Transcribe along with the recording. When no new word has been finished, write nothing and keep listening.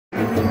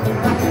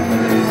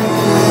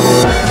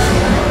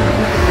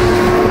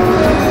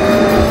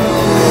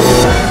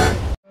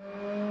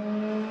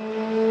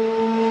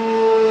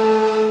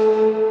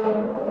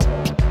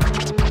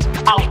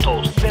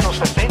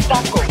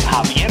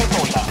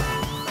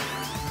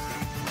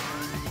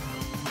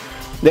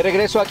De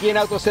regreso aquí en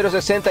Auto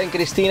 060 en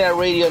Cristina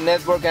Radio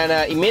Network, and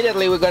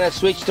immediately we're going to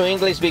switch to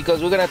English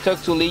because we're going to talk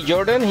to Lee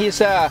Jordan.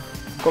 He's a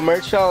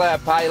commercial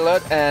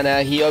pilot,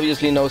 and he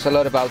obviously knows a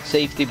lot about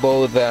safety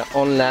both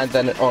on land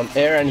and on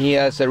air, and he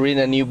has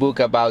written a new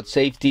book about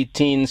safety,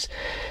 teens,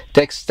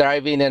 text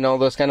driving, and all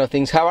those kind of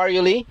things. How are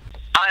you, Lee?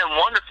 I am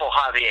wonderful,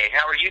 Javier.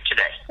 How are you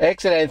today?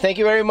 Excellent. Thank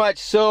you very much.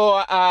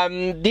 So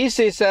this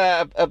is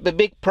a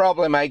big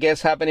problem, I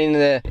guess, happening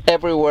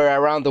everywhere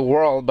around the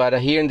world. But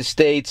here in the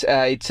States,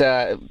 it's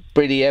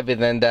pretty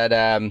evident that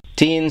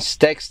teens,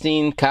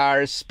 texting,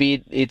 cars,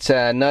 speed, it's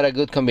not a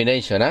good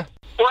combination, huh?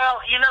 Well,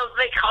 you know,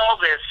 they call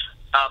this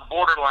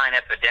borderline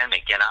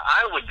epidemic, and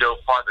I would go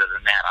farther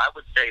than that. I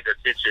would say that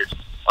this is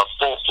a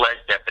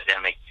full-fledged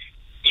epidemic.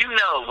 You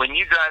know, when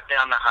you drive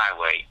down the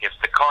highway, if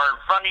the car in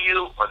front of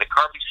you or the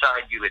car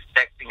beside you is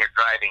texting or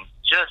driving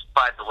just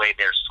by the way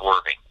they're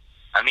swerving.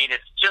 I mean,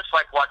 it's just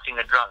like watching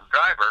a drunk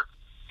driver,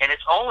 and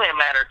it's only a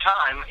matter of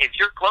time, if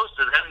you're close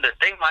to them, that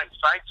they might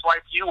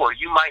sideswipe you or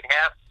you might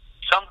have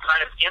some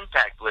kind of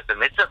impact with them.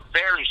 It's a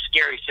very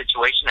scary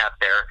situation out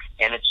there,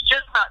 and it's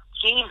just not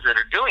teens that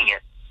are doing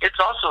it. It's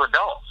also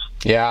adults.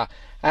 Yeah.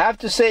 I have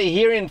to say,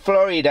 here in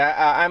Florida,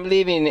 I'm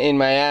living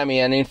in Miami,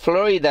 and in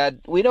Florida,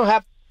 we don't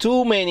have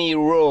too many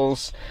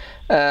rules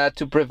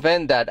to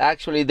prevent that.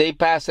 Actually, they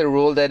passed a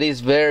rule that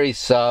is very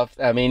soft.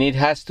 I mean, it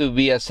has to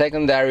be a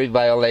secondary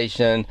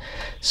violation.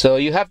 So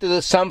you have to do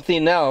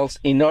something else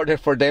in order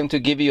for them to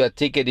give you a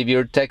ticket if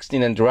you're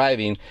texting and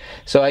driving.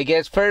 So I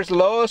guess first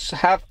laws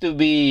have to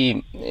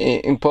be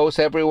imposed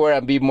everywhere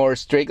and be more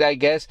strict, I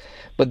guess.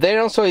 But then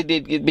also it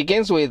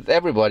begins with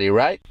everybody,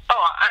 right?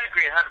 Oh, I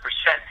agree 100%.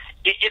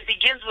 It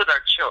begins with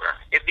our children.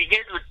 It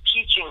begins with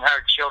teaching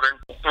our children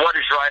what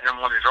is right and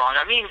what is wrong.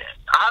 I mean,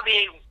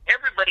 Javier,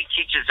 everybody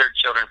teaches their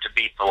children to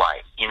be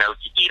polite, you know,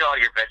 to eat all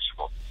your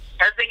vegetables.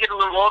 As they get a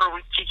little older,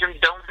 we teach them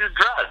don't do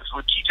drugs.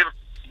 We teach them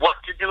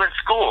what to do in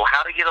school,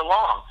 how to get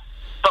along.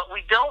 But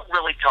we don't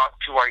really talk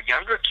to our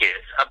younger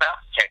kids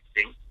about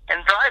texting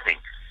and driving.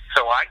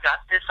 So I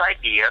got this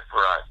idea for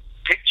a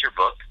picture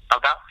book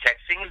about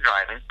texting and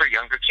driving for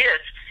younger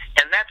kids,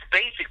 and that's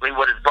basically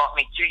what has brought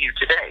me to you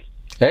today.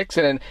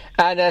 Excellent.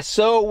 And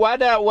so,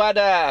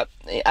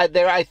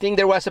 there, I think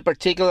there was a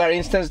particular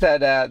instance that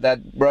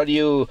brought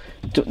you,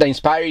 that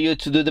inspired you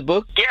to do the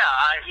book. Yeah,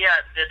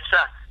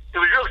 it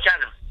was really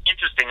kind of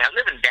interesting. I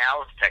live in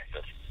Dallas,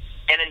 Texas,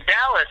 and in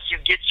Dallas, you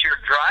get your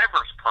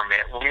driver's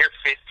permit when you're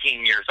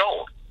 15 years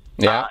old.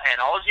 Yeah.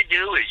 And all you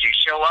do is you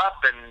show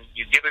up and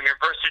you give them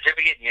your birth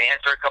certificate, and you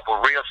answer a couple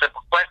of real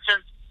simple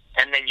questions,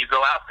 and then you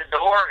go out the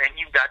door and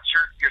you've got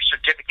your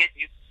certificate.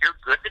 You're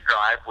good to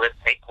drive with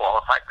a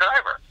qualified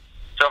driver.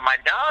 So my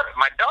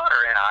daughter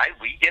and I,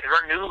 we get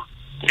her new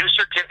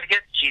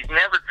certificate. She's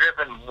never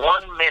driven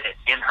 1 minute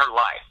in her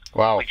life.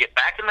 Wow. We get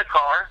back in the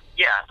car.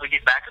 Yeah, we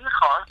get back in the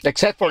car.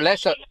 Except for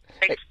lessons,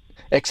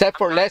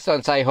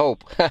 I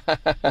hope. Oh,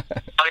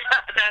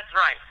 yeah, that's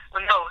right.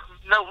 Well,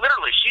 no,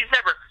 literally, she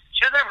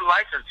doesn't have a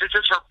license. This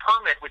is her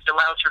permit, which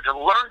allows her to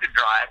learn to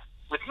drive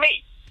with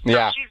me. So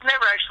yeah. She's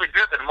never actually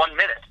driven 1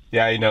 minute.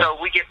 Yeah, I know. So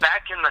we get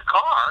back in the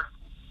car,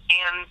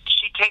 and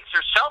she takes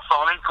her cell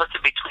phone and puts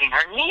it between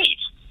her knees.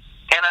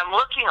 And I'm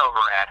looking over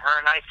at her,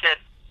 and I said,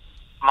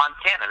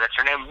 Montana, that's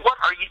her name, what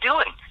are you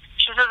doing?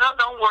 She says, oh,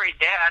 don't worry,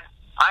 Dad.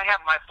 I have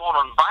my phone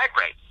on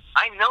vibrate.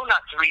 I know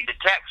not to read the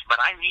text, but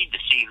I need to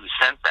see who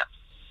sent them.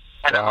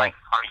 And wow. I'm like,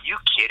 are you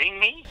kidding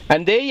me?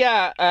 And they,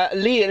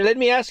 Lee, let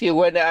me ask you,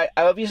 when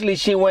obviously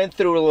she went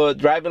through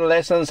driving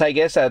lessons, I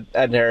guess, at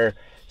her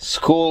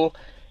school,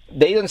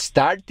 they don't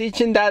start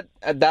teaching that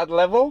at that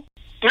level?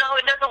 No,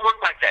 it doesn't work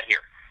like that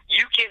here.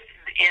 You can,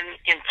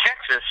 in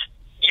Texas,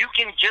 you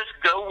can just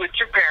go with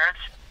your parents,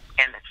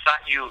 and it's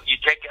not, you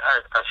take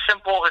a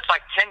simple, it's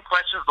like 10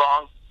 questions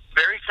long,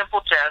 very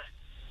simple test,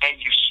 and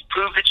you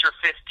prove that you're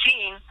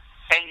 15,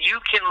 and you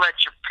can let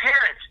your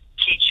parents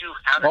teach you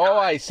how to drive.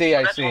 Oh, I see,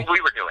 That's what we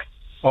were doing.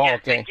 Oh,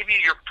 yes, okay. They give you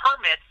your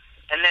permit,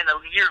 and then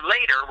a year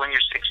later, when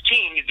you're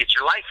 16, you get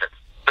your license.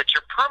 But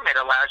your permit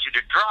allows you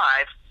to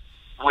drive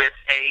with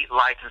a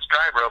licensed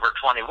driver over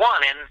 21,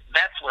 and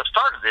that's what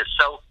started this.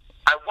 So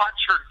I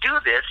watched her do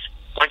this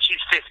when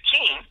she's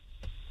 15.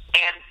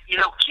 And, you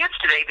know, kids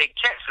today, they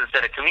text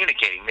instead of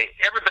communicating.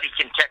 Everybody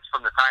can text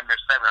from the time they're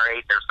 7 or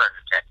 8, they're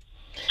starting to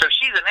text. So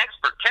she's an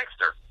expert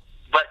texter,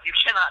 but you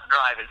cannot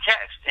drive and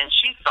text. And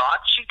she thought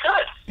she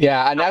could.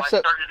 Yeah, and so I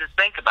started to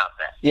think about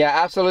that. Yeah,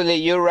 absolutely.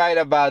 You're right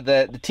about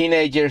the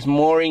teenagers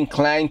more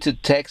inclined to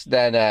text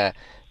than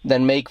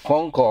make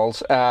phone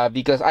calls.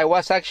 Because I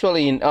was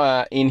actually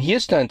in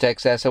Houston,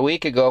 Texas, a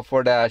week ago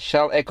for the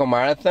Shell Eco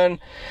Marathon,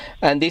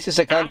 and this is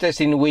a contest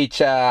in which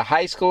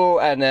high school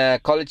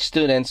and college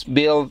students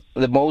build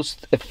the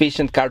most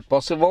efficient car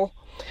possible.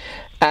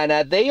 And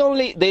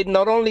they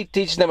not only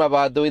teach them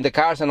about doing the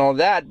cars and all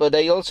that, but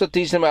they also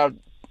teach them about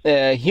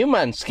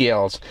human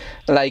skills,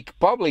 like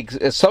public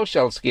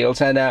social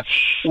skills. And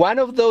one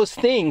of those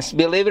things,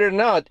 believe it or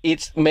not,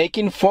 it's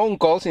making phone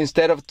calls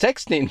instead of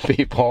texting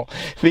people,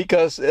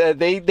 because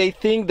they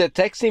think the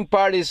texting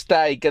part is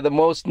like the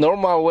most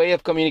normal way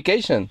of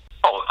communication.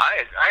 Oh,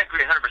 I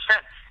agree 100%.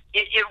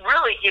 it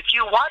really, if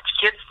you watch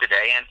kids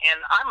today, and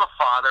I'm a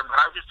father, but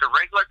I'm just a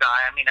regular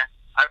guy. I mean,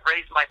 I've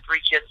raised my 3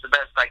 kids the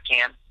best I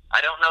can. I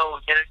don't know,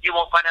 you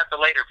won't find out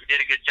till later if you did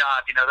a good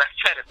job, that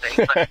kind of thing.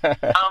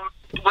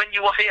 But when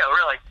you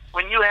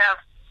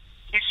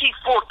see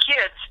 4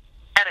 kids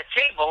at a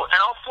table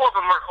and all 4 of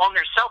them are on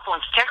their cell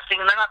phones texting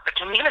and they're not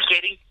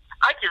communicating,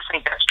 I just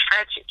think that's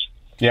tragic.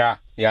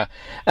 Yeah.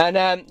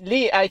 And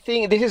Lee, I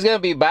think this is going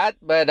to be bad,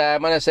 but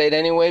I'm going to say it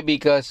anyway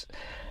because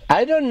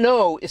I don't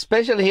know,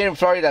 especially here in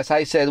Florida, as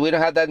I said, we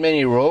don't have that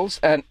many rules,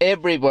 and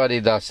everybody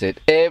does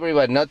it.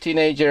 Everybody, not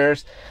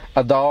teenagers,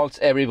 adults,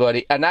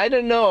 everybody. And I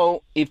don't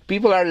know if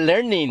people are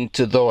learning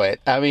to do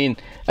it. I mean,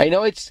 I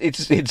know it's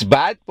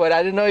bad, but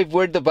I don't know if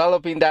we're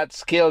developing that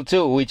skill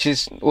too, which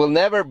will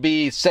never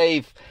be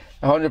safe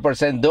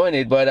 100% doing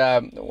it. But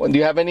do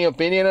you have any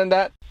opinion on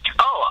that?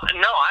 Oh,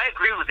 no, I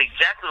agree with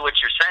exactly what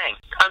you're saying.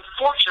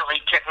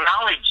 Unfortunately,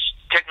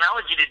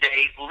 technology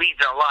today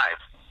leads our lives.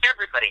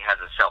 Everybody has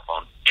a cell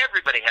phone.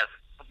 Everybody has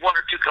 1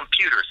 or 2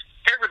 computers.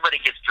 Everybody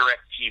gets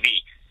direct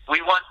TV. We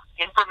want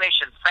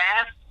information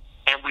fast,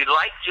 and we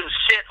like to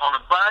sit on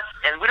a bus,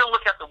 and we don't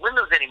look out the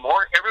windows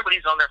anymore.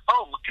 Everybody's on their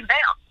phone looking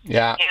down.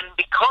 Yeah. And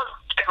because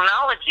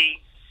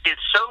technology is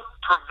so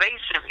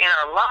pervasive in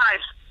our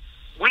lives,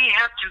 we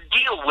have to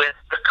deal with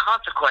the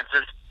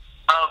consequences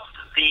of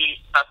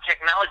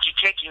technology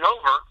taking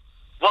over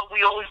what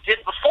we always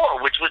did before,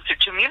 which was to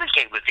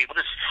communicate with people.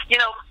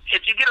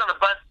 If you get on a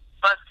bus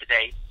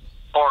today,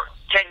 or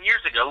 10 years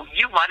ago,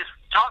 you might have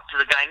talked to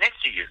the guy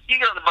next to you. You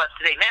get on the bus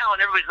today now,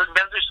 and everybody's looking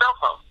down at their cell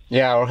phone.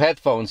 Yeah, or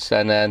headphones,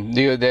 and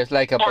there's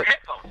like headphones.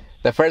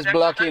 The first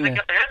blocking. They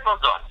got the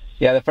headphones on.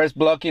 Yeah, the first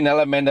blocking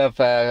element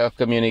of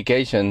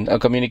communication,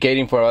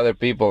 communicating for other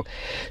people.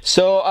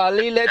 So,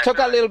 Lee, let's talk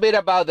a little bit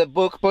about the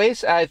book,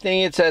 please. I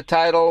think it's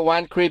titled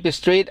One Creepy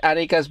Street,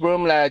 Annica's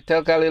Broom.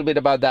 Talk a little bit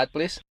about that,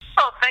 please.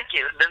 Oh, thank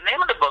you. The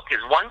name of the book is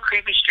One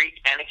Creepy Street,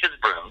 Annica's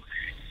Broom,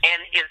 and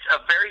it's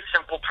a very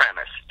simple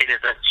premise. It is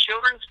a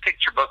children's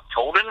picture book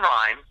told in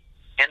rhyme,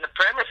 and the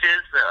premise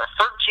is a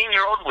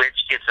 13-year-old witch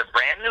gets a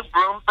brand new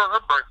broom for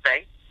her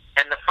birthday,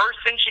 and the first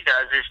thing she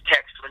does is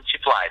text when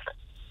she flies it.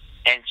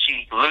 And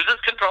she loses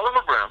control of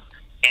her broom,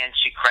 and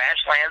she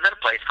crash lands at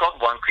a place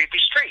called One Creepy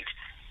Street.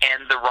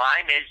 And the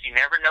rhyme is, you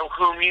never know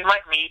whom you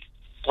might meet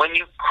when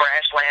you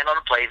crash land on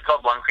a place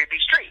called One Creepy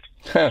Street.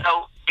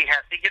 So she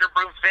has to get her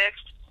broom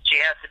fixed. She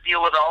has to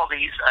deal with all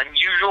these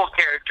unusual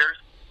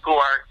characters who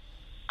are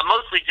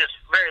mostly just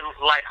very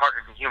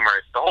lighthearted and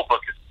humorous. The whole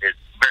book is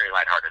very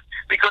lighthearted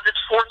because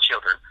it's for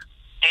children,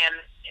 and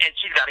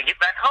she's got to get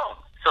back home.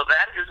 So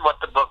that is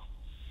what the book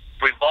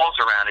revolves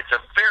around. It's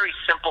a very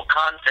simple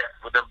concept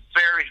with a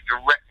very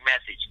direct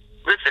message.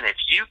 Listen, if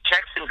you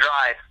text and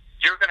drive,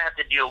 you're going to have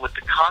to deal with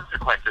the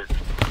consequences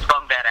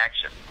from that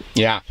action.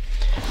 Yeah.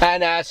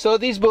 And so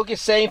this book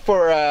is saying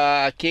for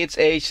kids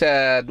age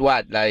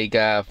what, like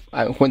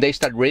when they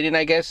start reading,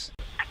 I guess?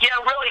 Yeah,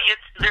 really,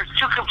 there's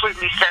 2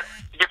 completely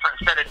different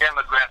set of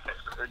graphics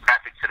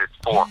that it's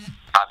for,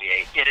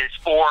 Javier. It is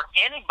for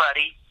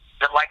anybody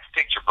that likes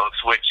picture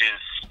books, which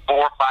is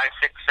 4, 5,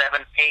 6,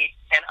 7, 8,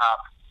 and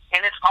up.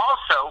 And it's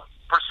also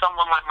for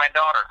someone like my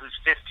daughter, who's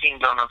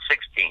 15 going on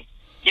 16.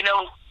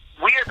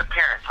 We are the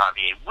parents,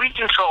 Javier. We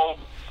control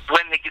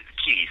when they get the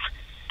keys.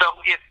 So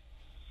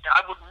I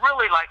would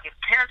really like if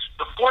parents,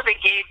 before they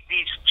gave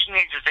these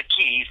teenagers the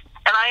keys,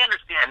 and I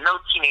understand no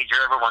teenager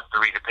ever wants to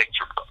read a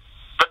picture book,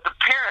 but the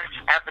parents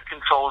have the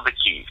control of the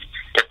keys.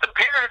 If the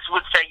parents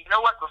would say, you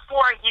know what,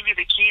 before I give you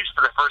the keys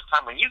for the first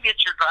time, when you get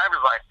your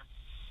driver's license,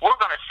 we're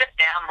going to sit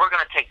down, we're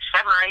going to take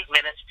 7 or 8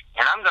 minutes,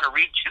 and I'm going to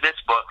read you this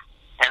book.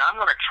 And I'm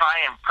going to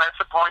try and press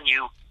upon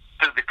you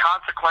through the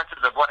consequences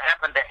of what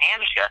happened to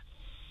Annica,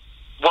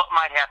 what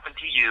might happen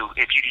to you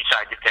if you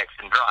decide to text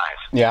and drive.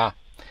 Yeah.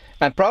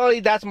 And probably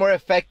that's more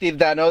effective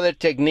than other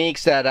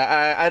techniques that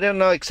I don't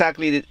know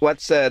exactly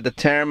what's the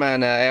term,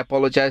 and I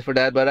apologize for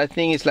that, but I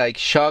think it's like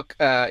shock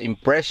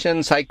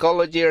impression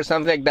psychology or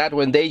something like that,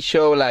 when they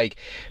show like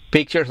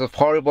pictures of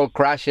horrible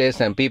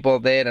crashes and people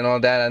dead and all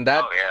that. And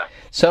that,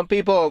 some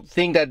people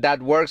think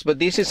that works, but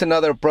this is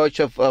another approach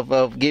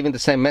of giving the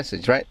same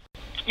message, right?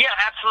 Yeah,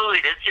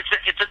 absolutely.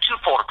 It's a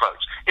twofold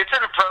approach. It's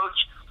an approach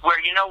where,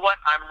 you know what,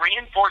 I'm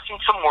reinforcing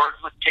some words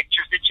with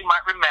pictures that you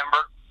might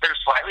remember that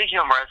are slightly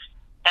humorous,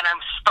 and I'm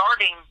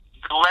starting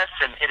the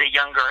lesson at a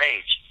younger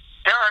age.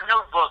 There are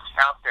no books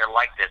out there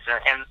like this,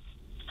 and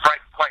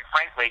quite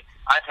frankly,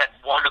 I've had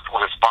wonderful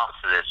response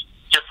to this,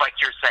 just like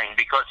you're saying,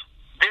 because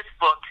this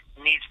book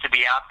needs to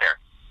be out there.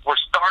 We're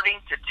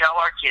starting to tell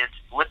our kids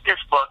with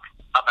this book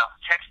about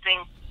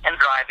texting and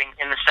driving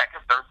in the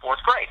 2nd, 3rd,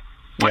 4th grade.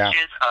 Which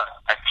is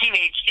a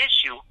teenage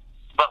issue,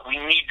 but we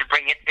need to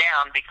bring it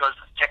down because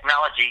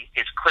technology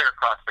is clear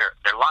across their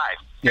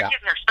lives. They're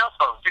getting their cell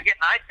phones, they're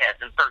getting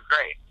iPads in 3rd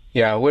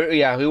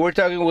grade. We were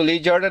talking with Lee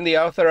Jordan, the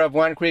author of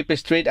One Creepy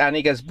Street,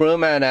 Annica's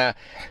Broom, and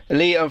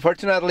Lee,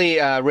 unfortunately,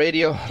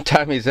 radio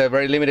time is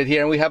very limited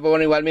here, and we have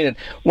only 1 minute.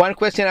 One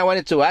question I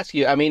wanted to ask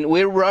you, I mean,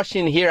 we're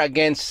rushing here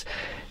against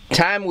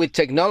time with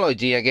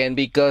technology again,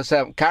 because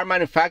car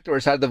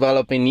manufacturers are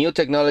developing new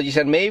technologies,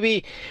 and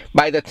maybe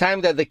by the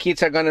time that the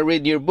kids are going to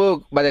read your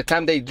book, by the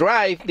time they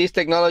drive, this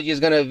technology is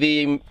going to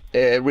be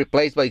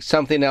replaced by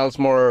something else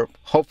more,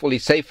 hopefully,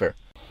 safer.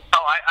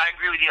 Oh, I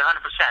agree with you 100%.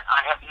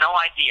 I have no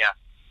idea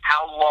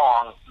how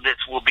long this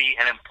will be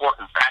an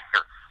important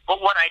factor.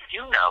 But what I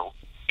do know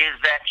is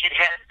that it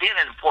has been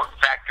an important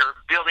factor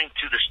building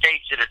to the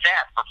stage that it's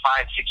at for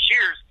 5-6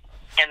 years.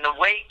 And the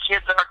way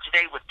kids are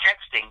today with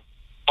texting,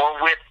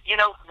 or with,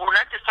 we're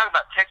not just talking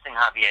about texting,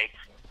 Javier.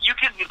 You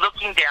can be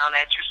looking down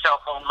at your cell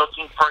phone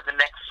looking for the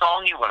next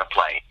song you want to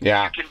play.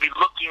 Yeah. You can be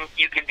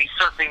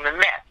surfing the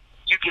net.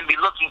 You can be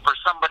looking for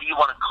somebody you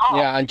want to call.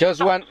 Yeah, and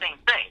just one same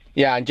thing.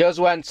 Yeah, in just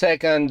 1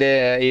 second,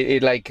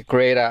 it like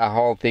create a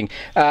whole thing.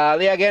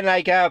 Leah, again,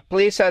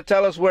 please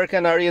tell us where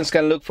can audience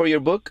can look for your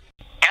book.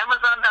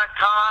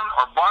 Amazon.com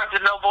or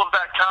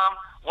BarnesandNoble.com,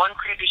 1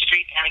 Creepy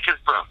Street, Annica's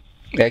Broom.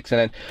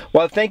 Excellent.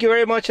 Well, thank you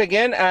very much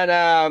again,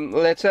 and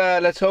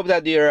let's hope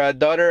that your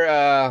daughter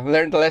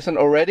learned the lesson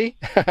already,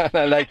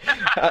 and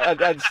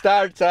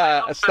starts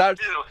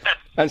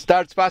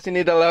passing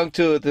it along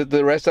to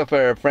the rest of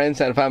her friends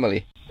and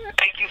family.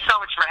 Thank you so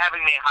much for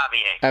having me,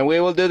 Javier. And we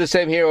will do the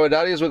same here with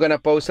audience. We're going to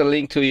post a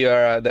link to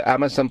your the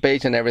Amazon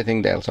page and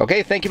everything else.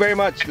 Okay, thank you very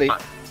much, Lee.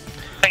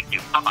 Thank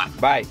you. Bye-bye.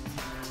 Bye.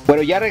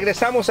 Bueno, ya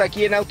regresamos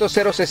aquí en Auto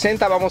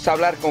 060. Vamos a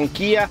hablar con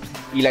Kia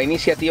y la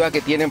iniciativa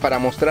que tienen para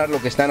mostrar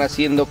lo que están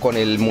haciendo con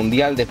el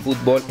Mundial de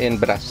Fútbol en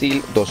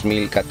Brasil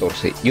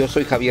 2014. Yo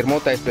soy Javier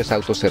Mota, esto es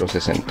Auto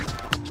 060.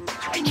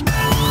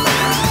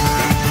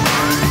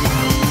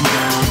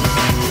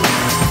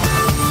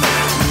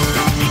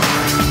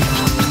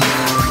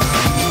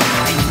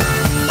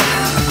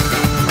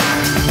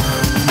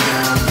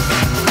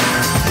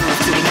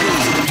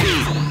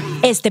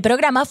 Este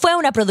programa fue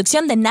una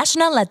producción de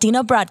National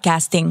Latino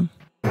Broadcasting.